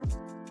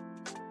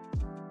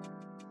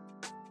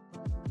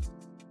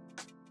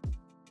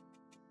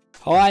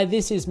Hi,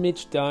 this is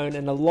Mitch Doan,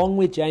 and along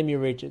with Jamie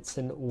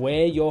Richardson,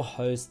 we're your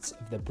hosts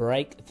of the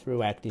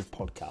Breakthrough Active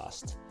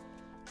podcast.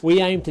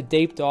 We aim to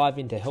deep dive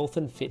into health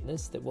and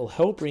fitness that will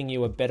help bring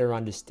you a better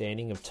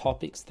understanding of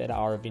topics that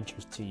are of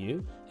interest to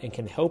you and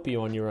can help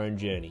you on your own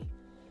journey.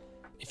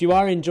 If you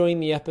are enjoying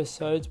the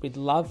episodes, we'd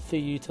love for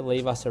you to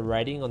leave us a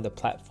rating on the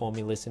platform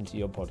you listen to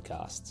your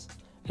podcasts.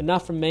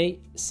 Enough from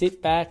me,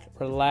 sit back,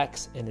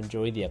 relax, and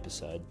enjoy the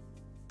episode.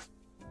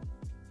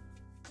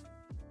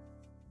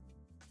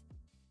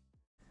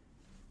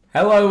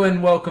 Hello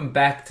and welcome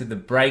back to the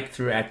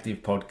Breakthrough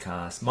Active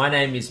podcast. My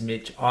name is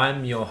Mitch,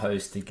 I'm your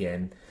host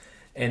again,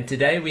 and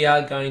today we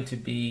are going to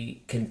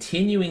be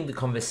continuing the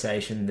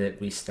conversation that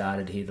we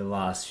started here the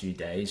last few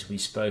days. We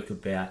spoke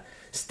about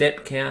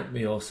step count,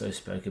 we also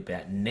spoke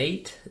about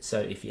NEAT, so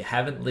if you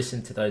haven't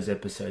listened to those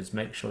episodes,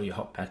 make sure you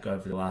hop back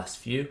over the last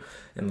few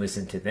and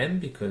listen to them,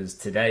 because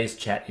today's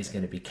chat is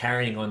going to be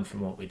carrying on from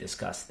what we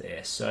discussed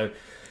there. So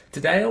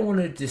today I want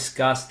to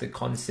discuss the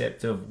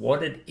concept of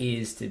what it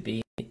is to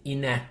be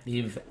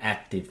inactive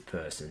active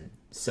person.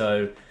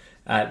 So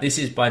this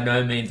is by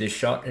no means a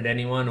shot at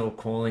anyone or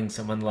calling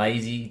someone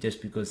lazy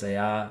just because they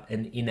are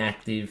an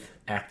inactive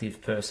active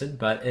person,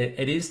 but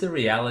it is the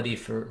reality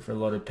for a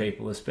lot of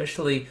people,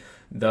 especially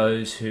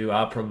those who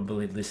are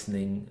probably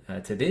listening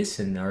to this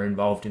and are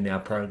involved in our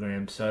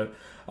program. So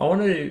I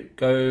want to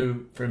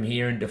go from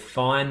here and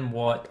define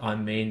what I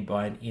mean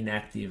by an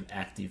inactive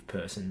active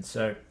person.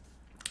 So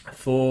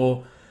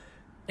for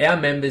our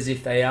members,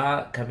 if they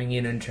are coming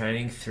in and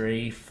training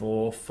 3,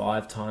 4,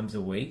 5 times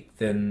a week,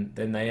 then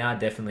they are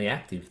definitely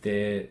active.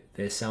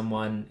 They're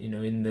someone,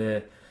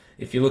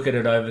 if you look at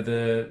it over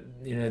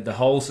the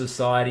whole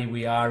society,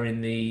 we are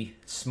in the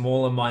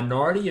smaller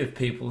minority of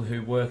people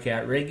who work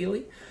out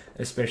regularly,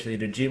 especially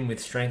at a gym with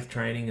strength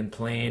training and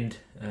planned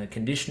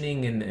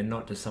conditioning, and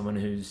not just someone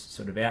who's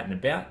sort of out and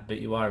about,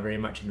 but you are very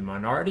much in the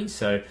minority.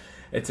 So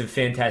it's a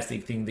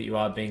fantastic thing that you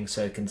are being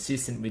so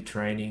consistent with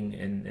training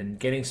and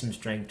getting some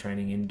strength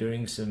training and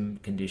doing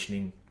some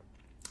conditioning.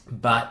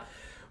 But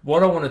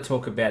what I want to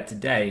talk about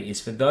today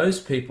is for those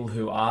people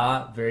who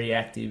are very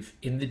active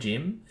in the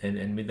gym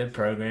and with their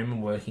program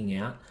and working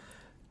out,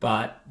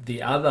 but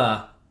the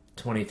other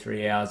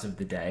 23 hours of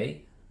the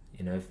day,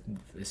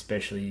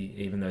 especially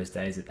even those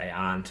days that they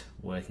aren't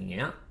working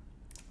out,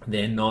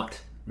 they're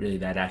not really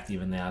that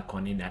active and they are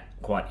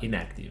quite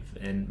inactive,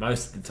 and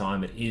most of the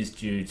time it is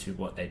due to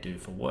what they do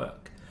for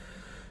work.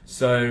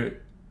 So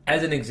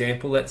as an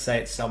example, let's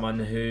say it's someone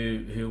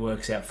who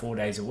works out 4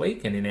 days a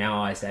week, and in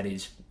our eyes that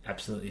is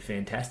absolutely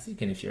fantastic.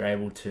 And if you're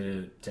able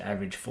to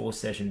average 4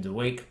 sessions a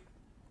week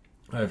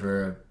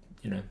over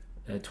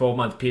a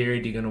 12-month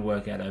period, you're going to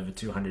work out over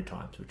 200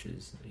 times, which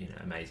is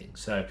amazing.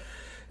 So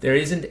there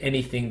isn't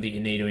anything that you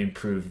need to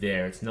improve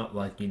there. It's not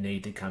like you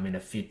need to come in a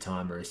 5th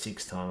time or a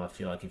 6th time. I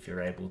feel like if you're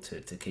able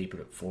to keep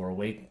it at 4 a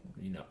week,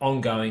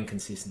 ongoing,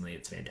 consistently,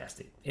 it's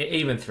fantastic.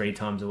 Even 3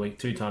 times a week,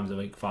 2 times a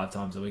week, 5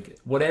 times a week,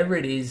 whatever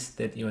it is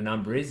that your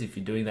number is, if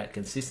you're doing that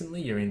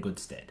consistently, you're in good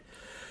stead.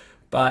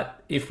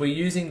 But if we're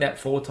using that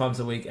 4 times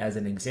a week as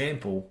an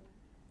example,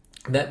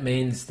 that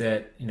means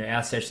that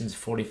our session's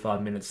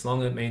 45 minutes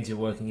long. It means you're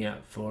working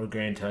out for a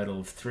grand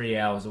total of 3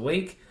 hours a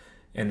week,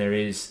 and there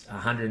is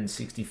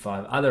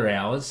 165 other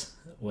hours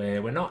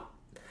where we're not.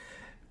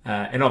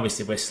 And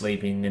obviously we're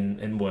sleeping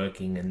and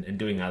working and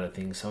doing other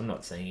things, so I'm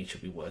not saying you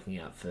should be working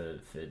out for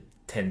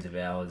tens of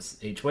hours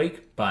each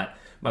week, but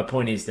my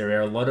point is there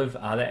are a lot of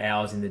other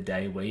hours in the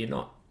day where you're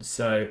not.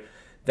 So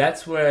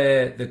that's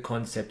where the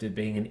concept of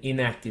being an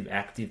inactive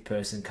active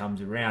person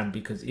comes around,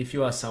 because if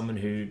you are someone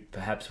who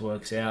perhaps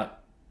works out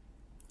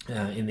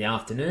in the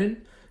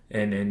afternoon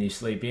and you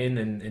sleep in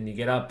and you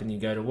get up and you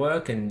go to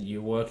work and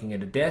you're working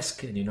at a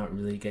desk and you're not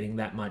really getting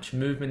that much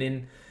movement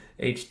in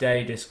each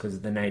day just because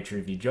of the nature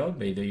of your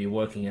job, either you're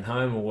working at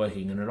home or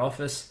working in an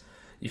office,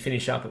 you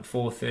finish up at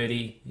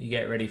 4:30, you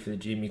get ready for the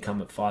gym, you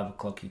come at 5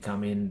 o'clock, you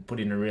come in, put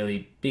in a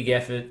really big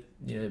effort,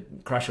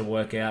 crush a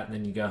workout, and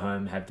then you go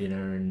home, have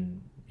dinner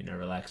and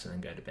relax and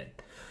then go to bed.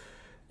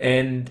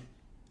 And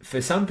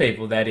for some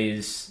people, that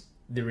is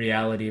the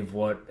reality of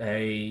what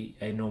a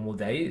normal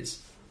day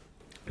is.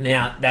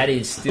 Now, that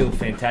is still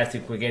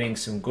fantastic. We're getting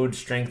some good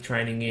strength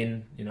training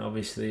in.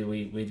 Obviously,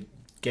 we're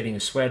getting a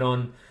sweat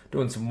on,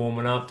 doing some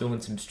warming up, doing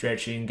some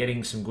stretching,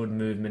 getting some good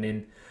movement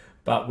in.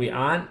 But we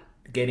aren't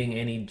getting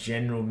any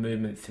general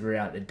movement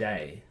throughout the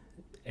day.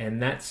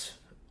 And that's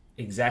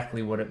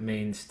exactly what it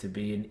means to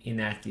be an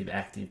inactive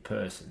active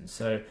person.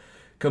 So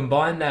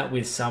combine that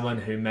with someone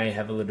who may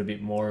have a little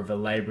bit more of a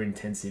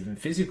labor-intensive and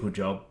physical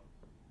job.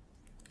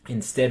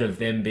 Instead of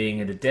them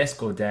being at a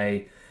desk all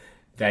day,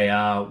 they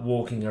are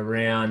walking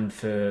around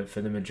for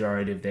the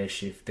majority of their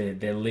shift.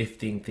 They're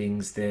lifting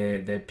things.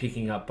 They're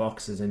picking up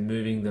boxes and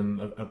moving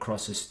them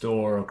across a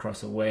store or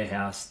across a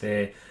warehouse.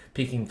 They're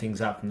picking things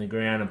up from the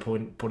ground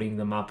and putting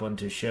them up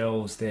onto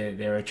shelves.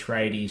 They're a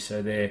tradie,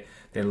 so they're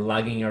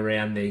lugging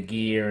around their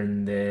gear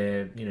and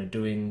they're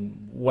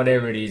doing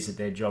whatever it is that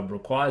their job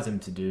requires them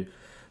to do.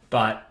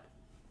 But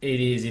it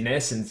is in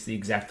essence the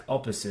exact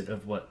opposite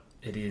of what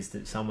it is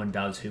that someone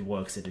does who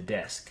works at a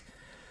desk.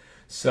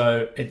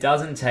 So it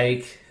doesn't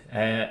take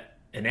an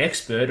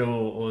expert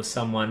or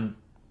someone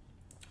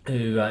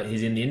who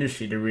is in the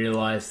industry to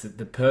realize that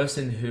the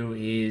person who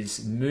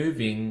is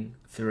moving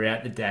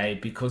throughout the day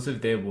because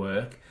of their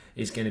work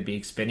is going to be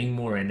expending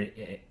more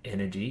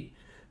energy,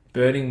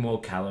 burning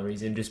more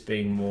calories, and just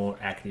being more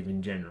active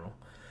in general.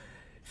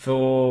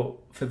 For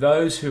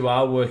those who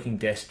are working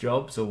desk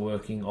jobs or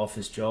working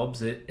office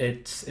jobs,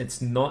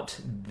 it's not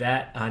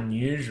that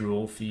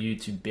unusual for you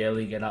to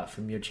barely get up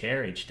from your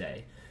chair each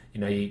day.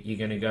 You're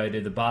going to go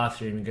to the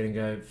bathroom, you're going to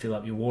go fill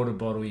up your water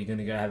bottle, you're going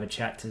to go have a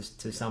chat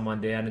to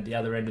someone down at the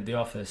other end of the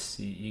office,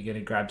 you're going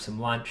to grab some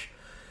lunch,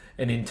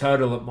 and in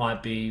total it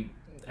might be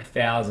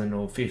 1,000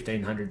 or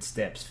 1,500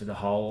 steps for the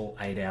whole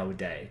 8-hour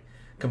day.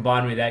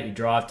 Combined with that, you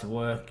drive to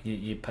work,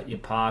 you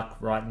park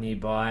right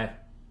nearby,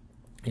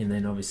 and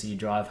then obviously you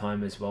drive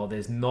home as well.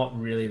 There's not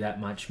really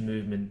that much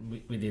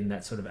movement within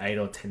that sort of 8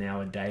 or 10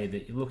 hour day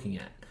that you're looking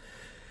at.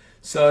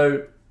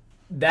 So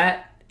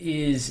that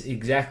is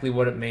exactly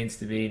what it means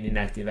to be an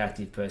inactive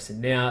active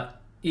person. Now,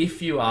 if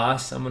you are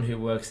someone who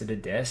works at a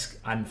desk,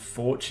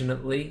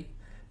 unfortunately,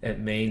 it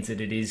means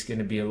that it is going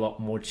to be a lot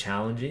more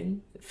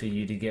challenging for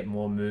you to get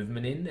more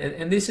movement in.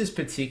 And this is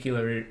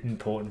particularly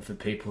important for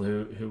people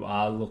who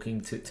are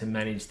looking to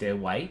manage their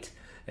weight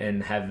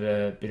and have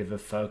a bit of a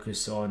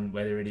focus on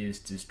whether it is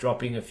just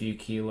dropping a few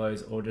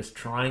kilos or just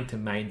trying to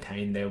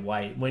maintain their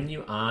weight. When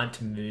you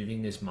aren't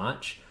moving as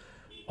much,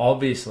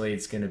 obviously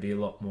it's going to be a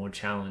lot more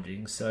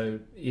challenging. So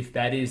if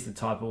that is the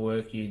type of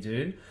work you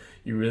do,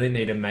 you really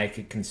need to make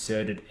a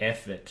concerted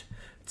effort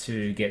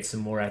to get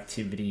some more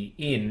activity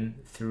in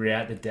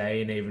throughout the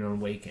day and even on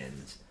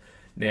weekends.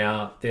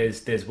 Now,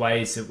 there's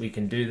ways that we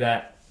can do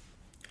that.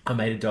 I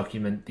made a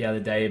document the other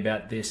day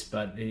about this,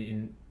 but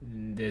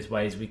there's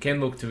ways we can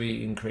look to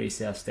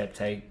increase our step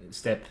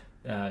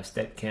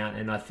count,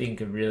 and I think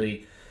a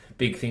really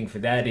big thing for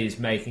that is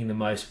making the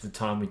most of the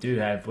time we do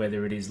have,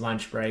 whether it is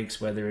lunch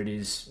breaks, whether it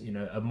is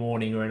a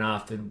morning or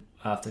an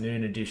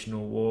afternoon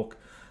additional walk,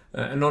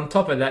 and on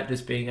top of that,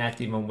 just being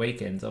active on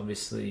weekends.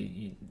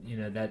 Obviously,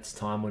 that's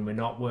time when we're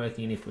not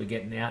working. If we're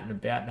getting out and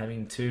about and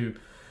having two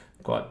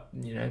quite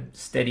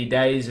steady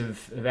days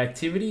of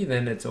activity,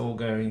 then it's all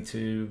going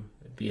to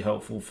be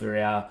helpful for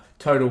our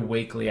total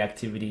weekly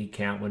activity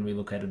count when we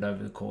look at it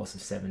over the course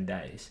of 7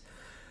 days.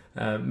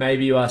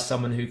 Maybe you are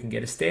someone who can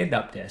get a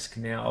stand-up desk.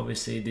 Now,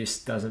 obviously,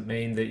 this doesn't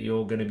mean that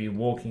you're going to be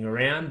walking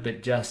around,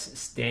 but just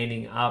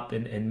standing up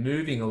and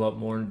moving a lot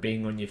more and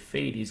being on your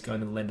feet is going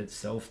to lend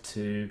itself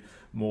to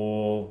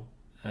more,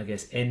 I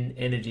guess,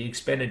 energy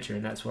expenditure,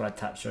 and that's what I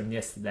touched on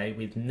yesterday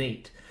with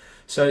NEAT.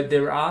 So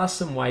there are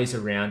some ways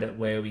around it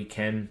where we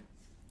can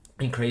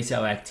increase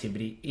our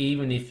activity,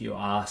 even if you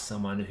are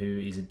someone who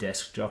is a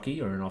desk jockey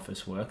or an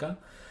office worker.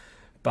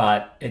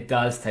 But it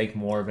does take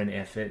more of an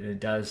effort, and it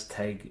does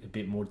take a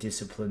bit more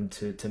discipline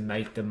to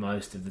make the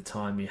most of the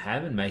time you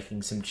have and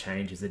making some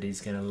changes that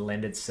is going to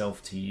lend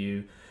itself to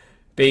you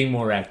being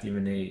more active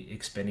and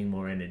expending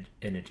more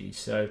energy.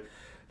 So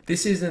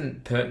this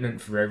isn't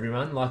pertinent for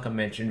everyone. Like I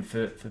mentioned,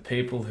 for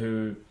people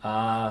who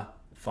are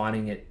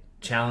finding it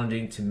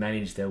challenging to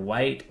manage their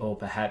weight, or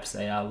perhaps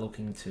they are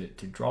looking to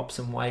drop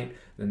some weight,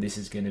 then this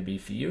is going to be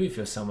for you. If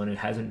you're someone who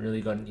hasn't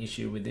really got an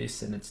issue with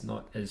this and it's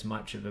not as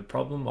much of a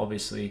problem,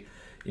 obviously,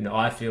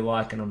 I feel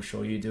like, and I'm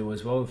sure you do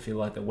as well, feel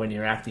like that when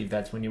you're active,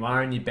 that's when you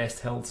are in your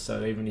best health.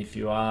 So even if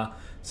you are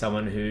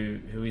someone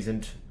who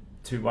isn't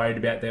too worried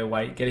about their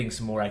weight, getting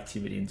some more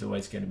activity is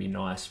always going to be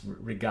nice,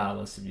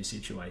 regardless of your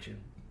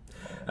situation.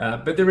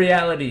 But the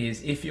reality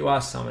is, if you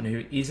are someone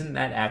who isn't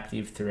that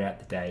active throughout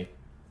the day,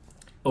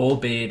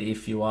 albeit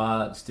if you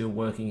are still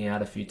working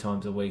out a few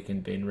times a week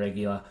and being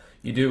regular,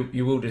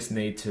 you will just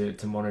need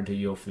to monitor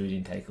your food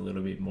intake a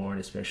little bit more,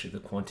 and especially the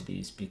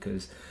quantities,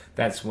 because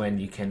that's when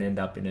you can end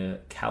up in a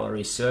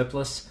calorie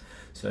surplus.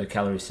 So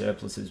calorie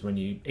surplus is when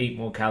you eat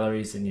more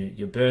calories than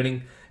you're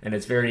burning, and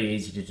it's very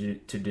easy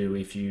to do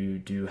if you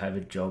do have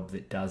a job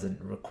that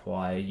doesn't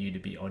require you to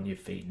be on your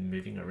feet and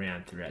moving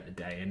around throughout the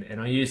day.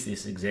 And I used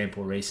this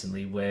example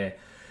recently where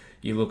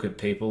you look at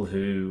people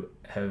who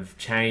have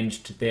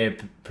changed their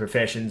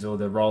professions or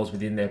the roles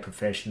within their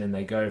profession, and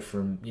they go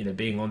from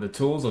being on the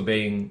tools or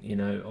being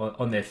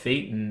on their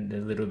feet and a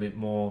little bit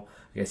more,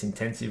 I guess,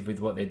 intensive with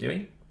what they're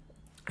doing,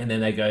 and then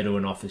they go to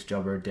an office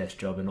job or a desk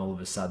job, and all of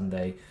a sudden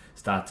they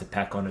start to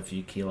pack on a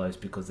few kilos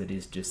because it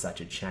is just such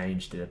a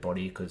change to their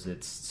body, because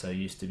it's so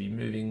used to be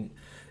moving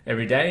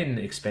every day and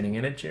expending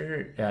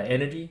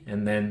energy,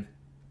 and then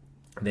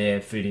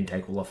their food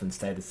intake will often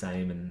stay the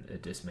same, and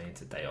it just means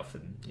that they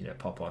often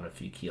pop on a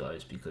few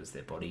kilos because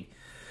their body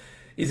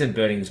isn't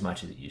burning as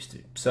much as it used to.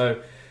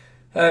 So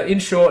in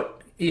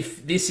short,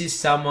 if this is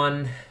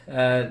someone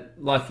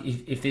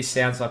if this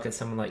sounds like it's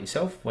someone like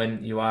yourself,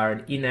 when you are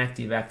an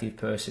inactive active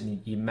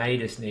person, you may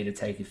just need to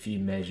take a few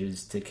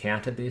measures to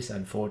counter this.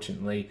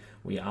 Unfortunately,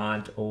 we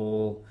aren't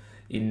all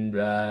in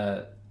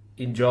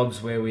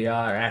jobs where we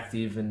are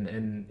active,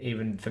 and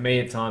even for me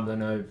at times, I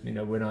know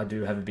when I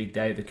do have a big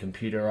day at the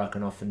computer, I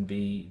can often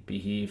be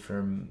here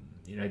from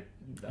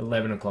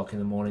 11 o'clock in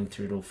the morning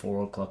through till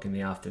 4 o'clock in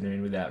the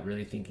afternoon without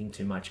really thinking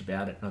too much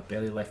about it. And I've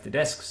barely left the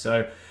desk.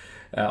 So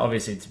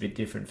obviously it's a bit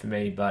different for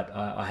me, but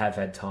I have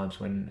had times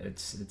when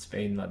it's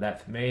been like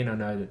that for me. And I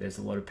know that there's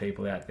a lot of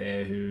people out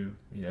there who,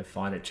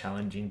 find it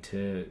challenging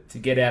to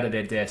get out of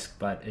their desk,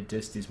 but it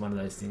just is one of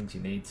those things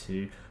you need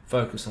to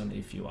focus on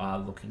if you are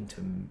looking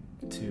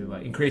to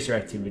increase your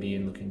activity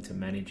and looking to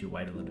manage your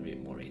weight a little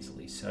bit more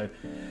easily. So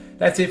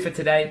that's it for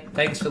today.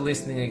 Thanks for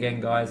listening again,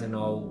 guys, and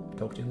I'll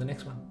talk to you in the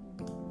next one.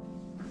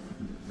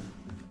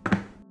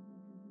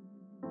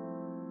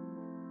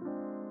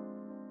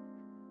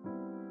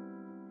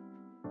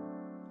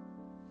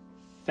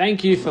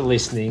 Thank you for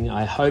listening.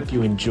 I hope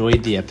you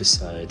enjoyed the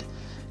episode.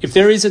 If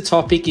there is a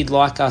topic you'd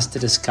like us to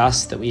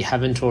discuss that we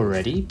haven't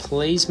already,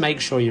 please make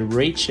sure you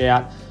reach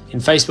out in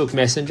Facebook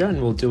Messenger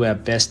and we'll do our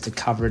best to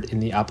cover it in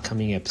the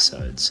upcoming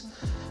episodes.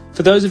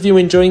 For those of you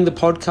enjoying the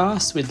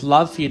podcast, we'd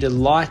love for you to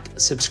like,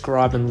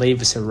 subscribe and leave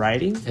us a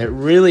rating. It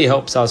really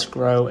helps us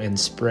grow and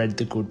spread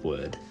the good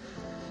word.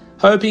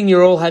 Hoping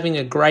you're all having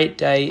a great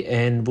day,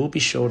 and we'll be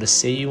sure to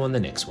see you on the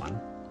next one.